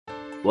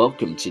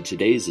Welcome to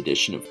today's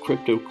edition of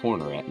Crypto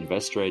Corner at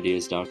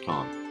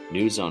InvestorIdeas.com,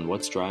 news on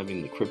what's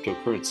driving the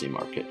cryptocurrency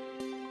market.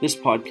 This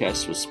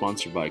podcast was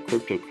sponsored by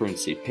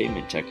cryptocurrency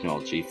payment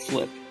technology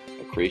Flip,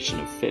 a creation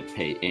of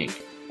FitPay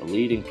Inc., a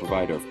leading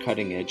provider of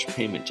cutting-edge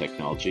payment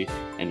technology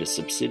and a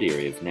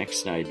subsidiary of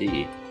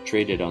NextID,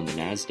 traded on the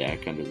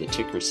NASDAQ under the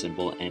ticker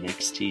symbol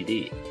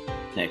NXTD.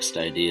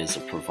 NextID is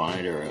a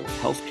provider of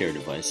healthcare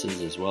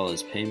devices as well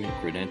as payment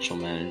credential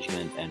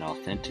management and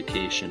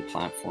authentication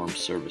platform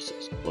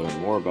services. Learn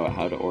more about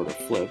how to order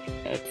Flip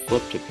at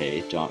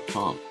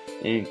fliptopay.com.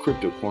 And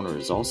Crypto Corner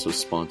is also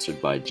sponsored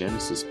by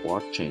Genesis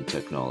Blockchain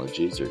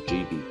Technologies, or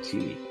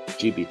GBT.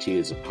 GBT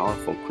is a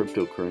powerful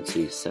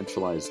cryptocurrency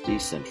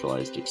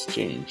centralized-decentralized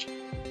exchange,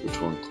 which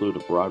will include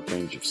a broad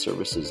range of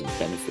services and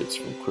benefits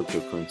from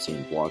cryptocurrency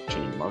and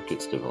blockchain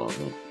markets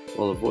development,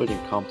 while avoiding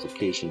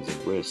complications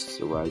and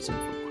risks arising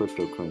from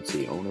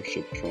cryptocurrency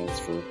ownership,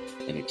 transfer,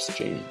 and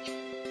exchange.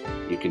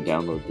 You can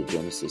download the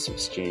Genesis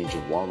Exchange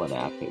and Wallet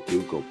app at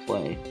Google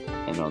Play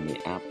and on the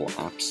Apple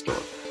App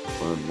Store.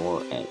 Learn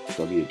more at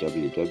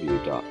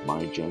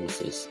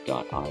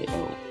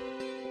www.mygenesis.io.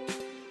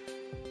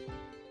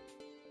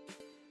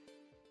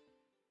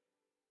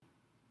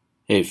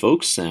 Hey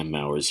folks, Sam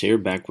Mowers here,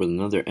 back with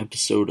another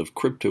episode of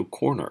Crypto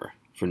Corner.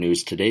 For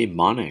news today,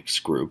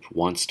 Monex Group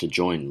wants to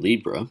join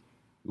Libra.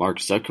 Mark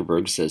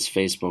Zuckerberg says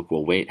Facebook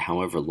will wait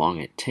however long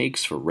it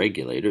takes for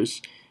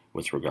regulators.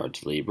 With regard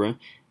to Libra,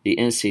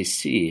 the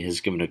SEC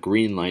has given a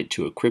green light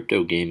to a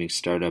crypto gaming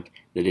startup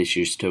that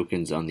issues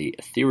tokens on the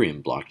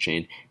Ethereum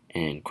blockchain,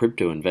 and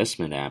crypto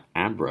investment app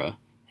Abra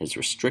has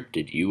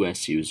restricted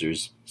U.S.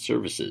 users'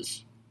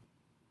 services.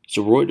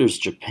 So Reuters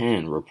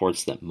Japan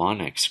reports that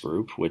Monex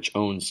Group, which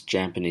owns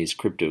Japanese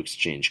crypto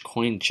exchange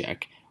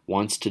Coincheck,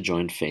 wants to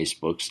join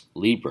Facebook's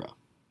Libra.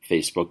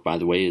 Facebook, by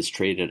the way, is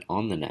traded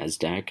on the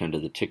NASDAQ under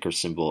the ticker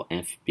symbol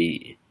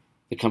FB.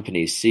 The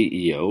company's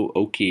CEO,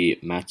 Oki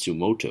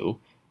Matsumoto,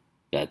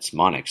 that's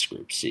Monex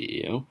Group's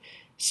CEO,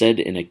 said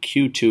in a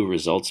Q2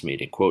 results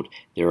meeting, quote,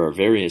 "There are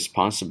various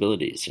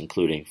possibilities,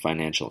 including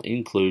financial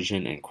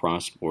inclusion and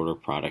cross-border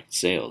product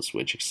sales,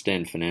 which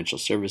extend financial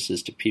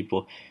services to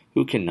people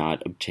who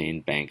cannot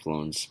obtain bank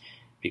loans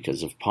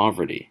because of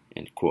poverty,"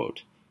 end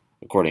quote.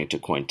 According to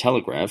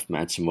Cointelegraph,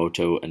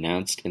 Matsumoto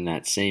announced in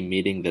that same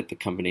meeting that the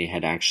company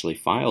had actually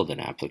filed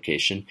an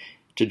application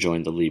to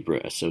join the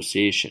Libra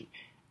Association,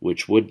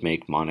 which would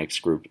make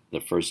Monex Group the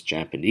first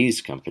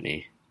Japanese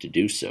company to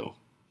do so.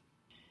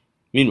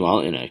 Meanwhile,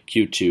 in a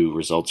Q2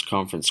 results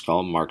conference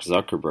call, Mark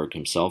Zuckerberg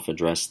himself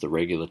addressed the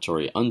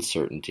regulatory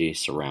uncertainty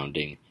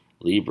surrounding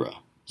Libra.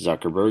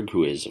 Zuckerberg,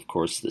 who is, of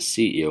course, the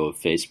CEO of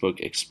Facebook,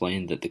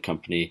 explained that the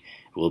company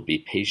will be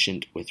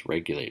patient with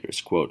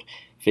regulators. Quote,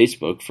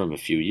 "Facebook, from a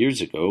few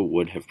years ago,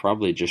 would have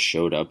probably just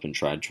showed up and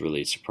tried to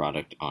release a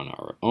product on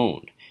our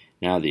own.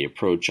 Now the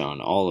approach on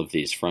all of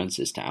these fronts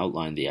is to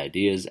outline the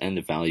ideas and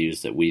the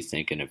values that we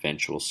think an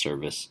eventual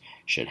service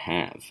should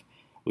have.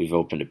 We've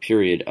opened a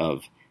period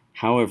of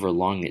however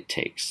long it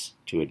takes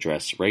to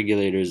address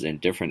regulators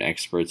and different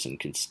experts and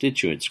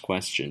constituents'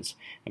 questions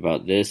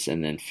about this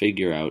and then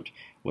figure out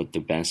what the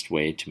best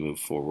way to move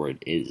forward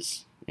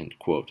is," end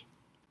quote.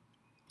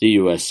 The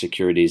U.S.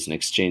 Securities and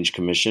Exchange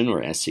Commission,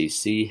 or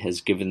SEC, has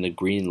given the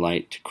green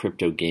light to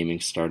crypto gaming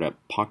startup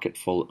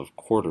Pocketful of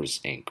Quarters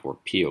Inc., or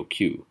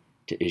POQ,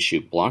 to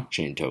issue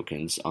blockchain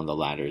tokens on the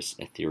latter's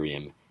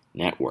Ethereum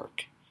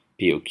network.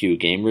 POQ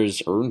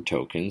gamers earn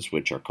tokens,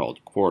 which are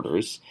called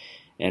quarters,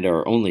 and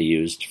are only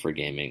used for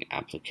gaming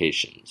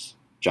applications.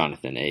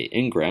 Jonathan A.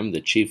 Ingram,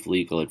 the chief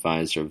legal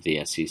advisor of the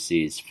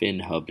SEC's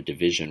FinHub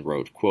division,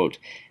 wrote, quote,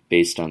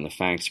 "Based on the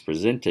facts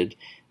presented,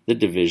 the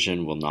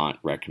division will not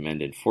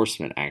recommend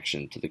enforcement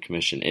action to the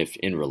Commission if,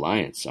 in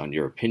reliance on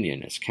your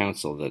opinion as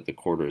counsel that the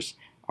quarters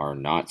are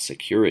not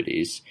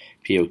securities,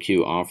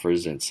 POQ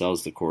offers and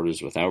sells the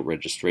quarters without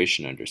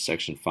registration under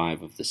Section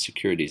 5 of the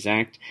Securities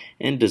Act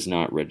and does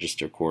not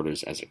register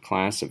quarters as a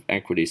class of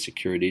equity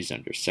securities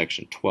under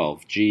Section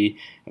 12G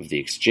of the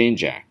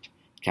Exchange Act.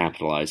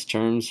 Capitalized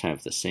terms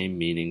have the same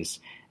meanings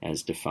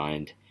as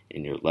defined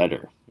in your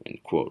letter,"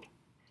 end quote.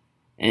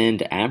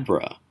 And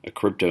Abra, a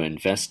crypto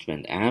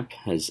investment app,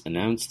 has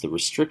announced the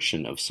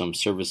restriction of some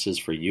services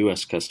for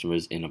U.S.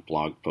 customers in a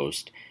blog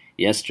post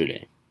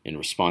yesterday. In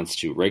response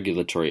to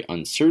regulatory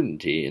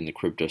uncertainty in the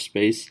crypto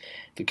space,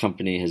 the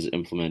company has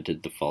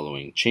implemented the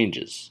following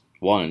changes.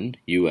 1.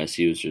 U.S.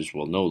 users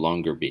will no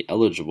longer be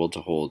eligible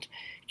to hold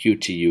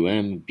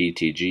QTUM,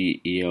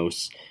 BTG,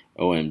 EOS,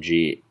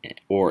 OMG,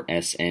 or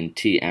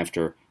SNT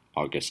after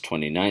August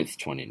 29,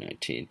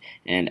 2019,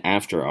 and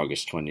after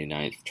August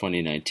 29,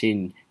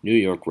 2019, New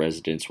York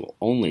residents will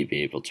only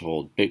be able to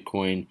hold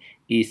Bitcoin,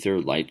 Ether,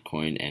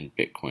 Litecoin, and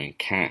Bitcoin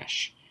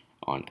Cash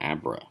on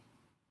Abra.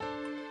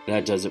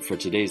 That does it for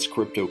today's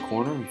Crypto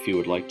Corner. If you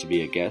would like to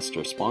be a guest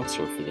or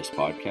sponsor for this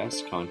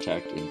podcast,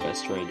 contact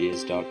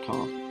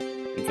InvestorIdeas.com.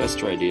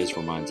 Investor Ideas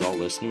reminds all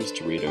listeners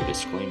to read our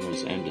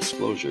disclaimers and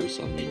disclosures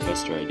on the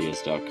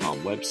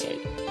InvestorIdeas.com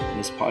website. And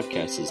this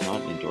podcast is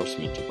not an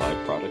endorsement to buy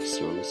products,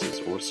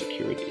 services, or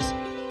securities.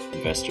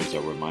 Investors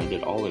are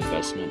reminded all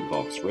investment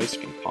involves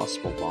risk and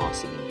possible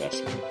loss of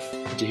investment.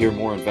 To hear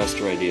more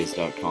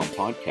InvestorIdeas.com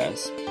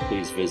podcasts,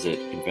 please visit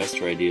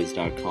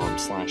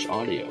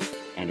InvestorIdeas.com/audio.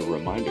 And a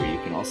reminder, you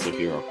can also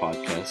hear our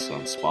podcasts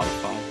on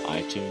Spotify,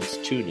 iTunes,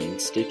 TuneIn,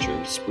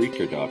 Stitcher,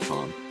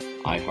 Spreaker.com,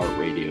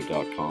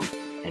 iHeartRadio.com,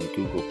 and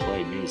Google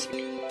Play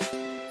Music.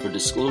 For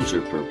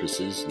disclosure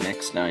purposes,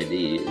 Next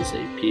ID is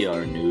a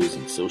PR news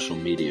and social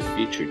media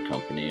featured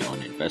company on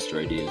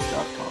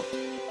InvestorIdeas.com.